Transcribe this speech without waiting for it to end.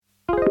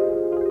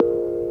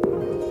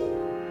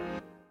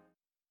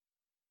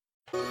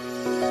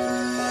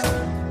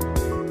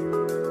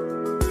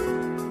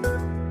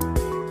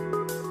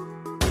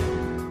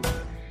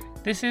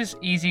This is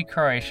Easy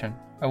Croatian,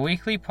 a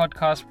weekly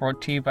podcast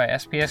brought to you by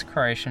SBS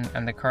Croatian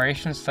and the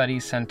Croatian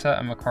Studies Centre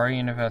at Macquarie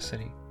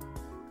University.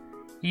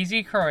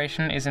 Easy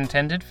Croatian is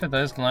intended for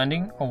those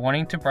learning or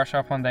wanting to brush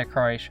up on their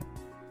Croatian.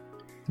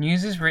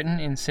 News is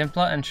written in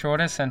simpler and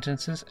shorter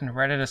sentences and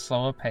read at a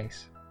slower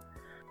pace.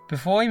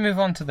 Before we move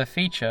on to the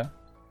feature,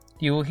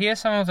 you will hear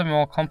some of the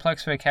more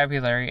complex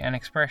vocabulary and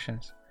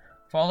expressions,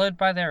 followed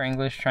by their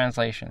English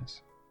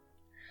translations.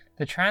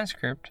 The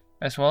transcript,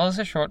 as well as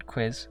a short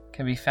quiz,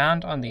 can be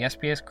found on the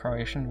SBS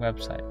Croatian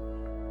website.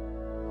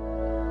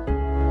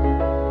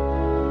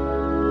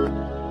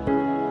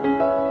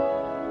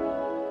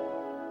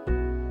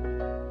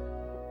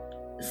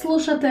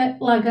 Slušate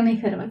Lagani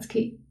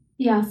hrvatski.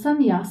 Ja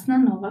sam Jasna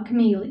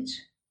Novak-Milić.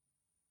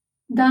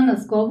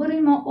 Danas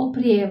govorimo o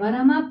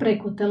prijevarama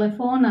preko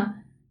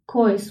telefona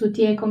koje su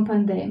tijekom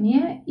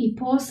pandemije i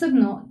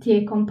posebno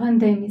tijekom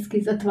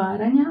pandemijskih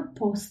zatvaranja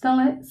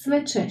postale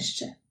sve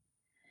češće.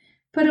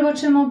 Prvo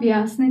ćemo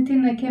objasniti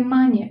neke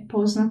manje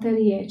poznate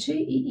riječi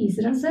i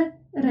izraze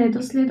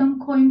redoslijedom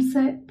kojim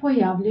se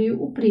pojavljuju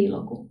u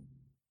prilogu.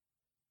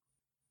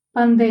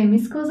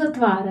 Pandemijsko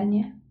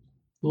zatvaranje.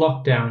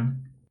 Lockdown.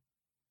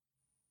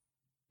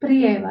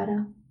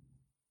 Prijevara.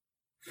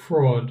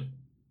 Fraud.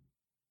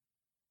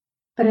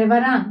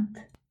 Prevarant.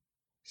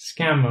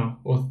 Scammer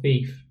or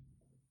thief.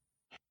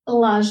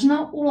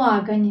 Lažno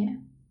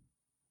ulaganje.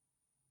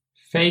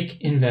 Fake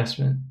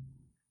investment.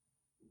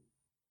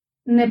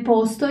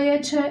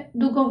 Nepostojeće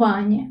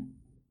dugovanje.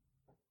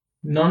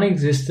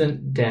 Non-existent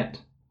debt.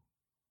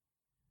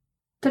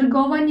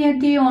 Trgovanje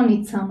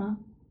dionicama.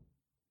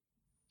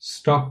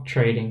 Stock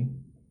trading.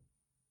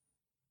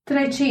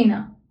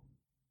 Trećina.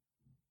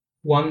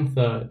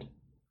 1/3.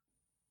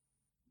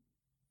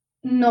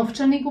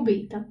 Novčani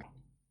gubitak.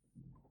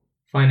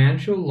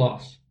 Financial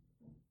loss.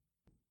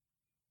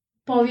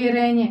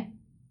 Povjerenje.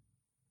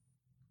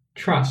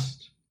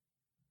 Trust.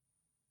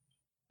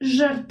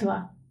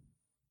 Žrtva.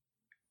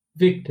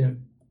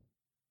 Victim.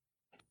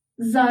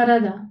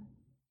 Zarada.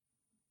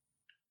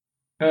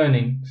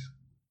 Earnings.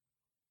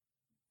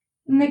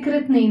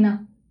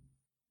 Nekretnina.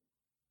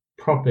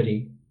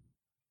 Property.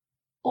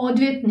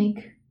 Odvjetnik.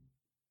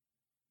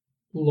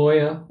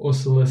 Lawyer or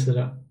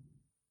solicitor.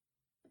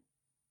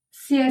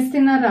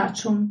 Sjesti na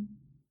račun.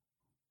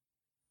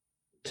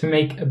 To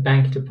make a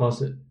bank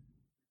deposit.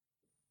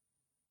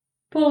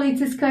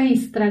 Policijska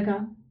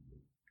istraga.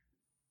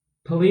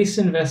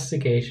 Police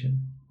investigation.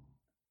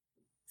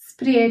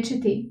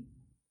 Spriječiti.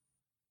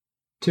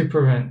 To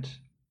prevent.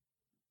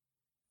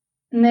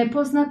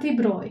 Nepoznati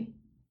broj.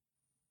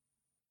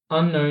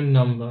 Unknown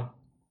number.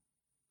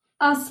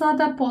 A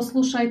sada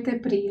poslušajte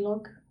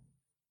prilog.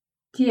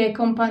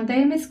 Tijekom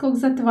pandemijskog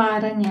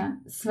zatvaranja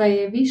sve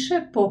je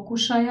više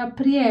pokušaja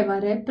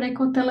prijevare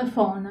preko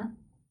telefona.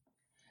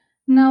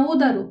 Na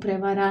udaru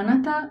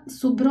prevaranata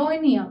su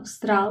brojni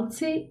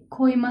Australci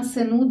kojima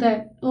se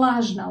nude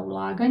lažna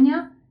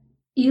ulaganja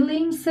ili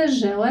im se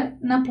žele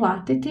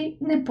naplatiti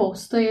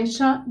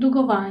nepostojeća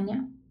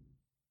dugovanja.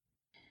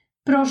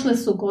 Prošle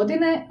su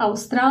godine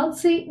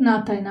Australci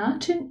na taj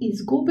način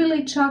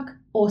izgubili čak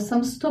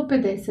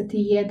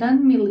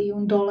 $851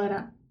 milijun.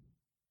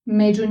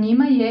 Među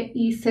njima je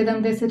i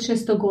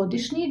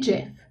 76-godišnji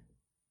Jeff.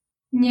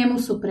 Njemu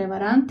su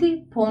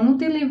prevaranti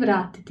ponudili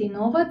vratiti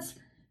novac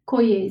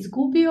koji je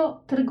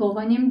izgubio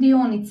trgovanjem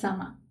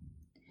dionicama.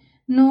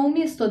 No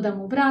umjesto da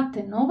mu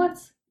vrate novac,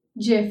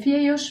 Jeff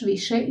je još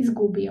više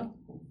izgubio.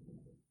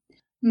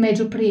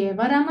 Među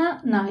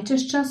prijevarama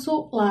najčešća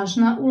su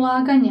lažna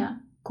ulaganja,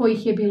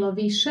 kojih je bilo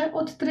više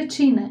od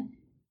trećine,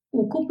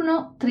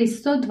 ukupno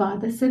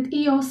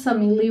 $328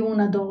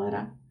 milijuna,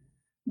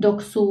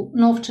 dok su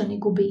novčani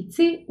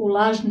gubici u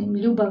lažnim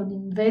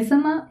ljubavnim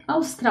vezama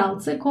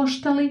Australce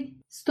koštali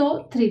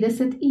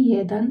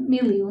 $131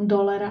 milijun.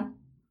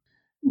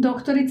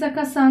 Doktorica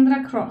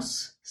Cassandra Cross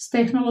s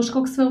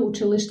Tehnološkog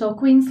sveučilišta u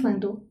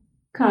Queenslandu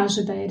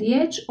kaže da je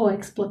riječ o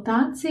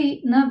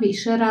eksploataciji na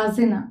više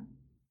razina.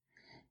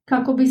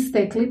 Kako bi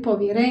stekli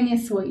povjerenje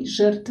svojih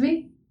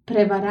žrtvi,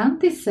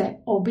 prevaranti se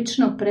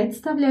obično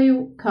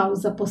predstavljaju kao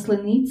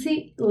zaposlenici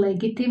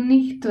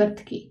legitimnih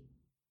tvrtki.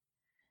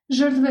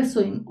 Žrtve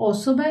su im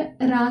osobe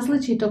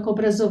različitog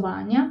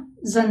obrazovanja,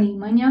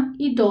 zanimanja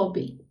i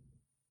dobi.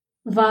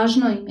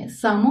 Važno im je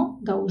samo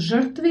da u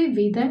žrtvi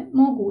vide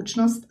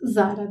mogućnost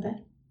zarade.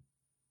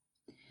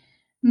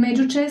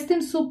 Među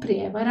čestim su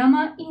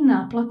prijevarama i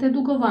naplate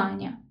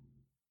dugovanja.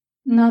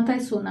 Na taj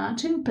su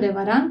način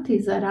prevaranti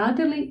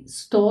zaradili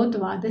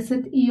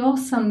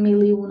 $128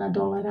 milijuna.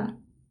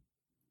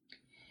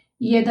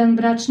 Jedan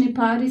bračni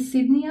par iz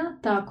Sidnija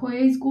tako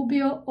je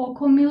izgubio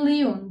oko $1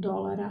 milijun.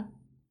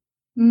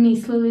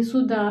 Mislili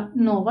su da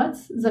novac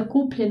za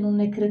kupljenu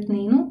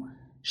nekretninu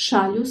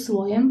šalju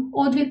svojem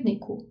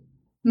odvjetniku.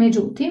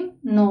 Međutim,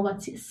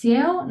 novac je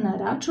sjeo na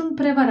račun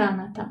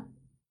prevaranata.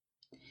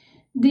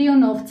 Dio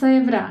novca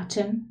je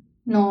vraćen,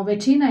 no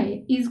većina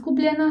je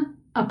izgubljena,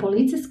 a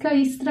policijska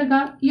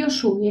istraga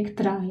još uvijek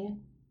traje.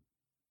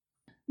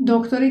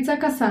 Doktorica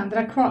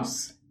Cassandra Cross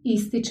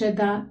ističe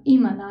da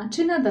ima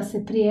načina da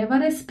se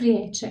prijevare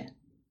spriječe.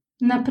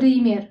 Na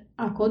primjer,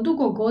 ako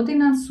dugo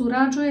godina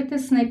surađujete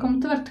s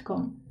nekom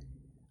tvrtkom,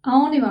 a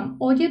oni vam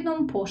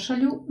odjednom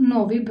pošalju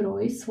novi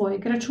broj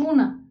svojeg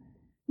računa,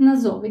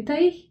 nazovite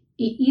ih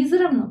i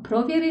izravno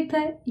provjerite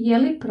je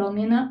li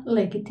promjena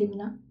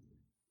legitimna.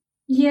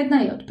 Jedna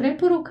je od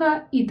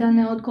preporuka i da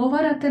ne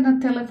odgovarate na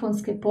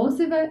telefonske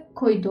pozive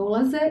koji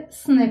dolaze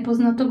s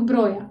nepoznatog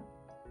broja,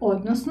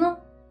 odnosno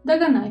da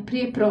ga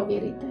najprije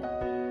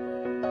provjerite.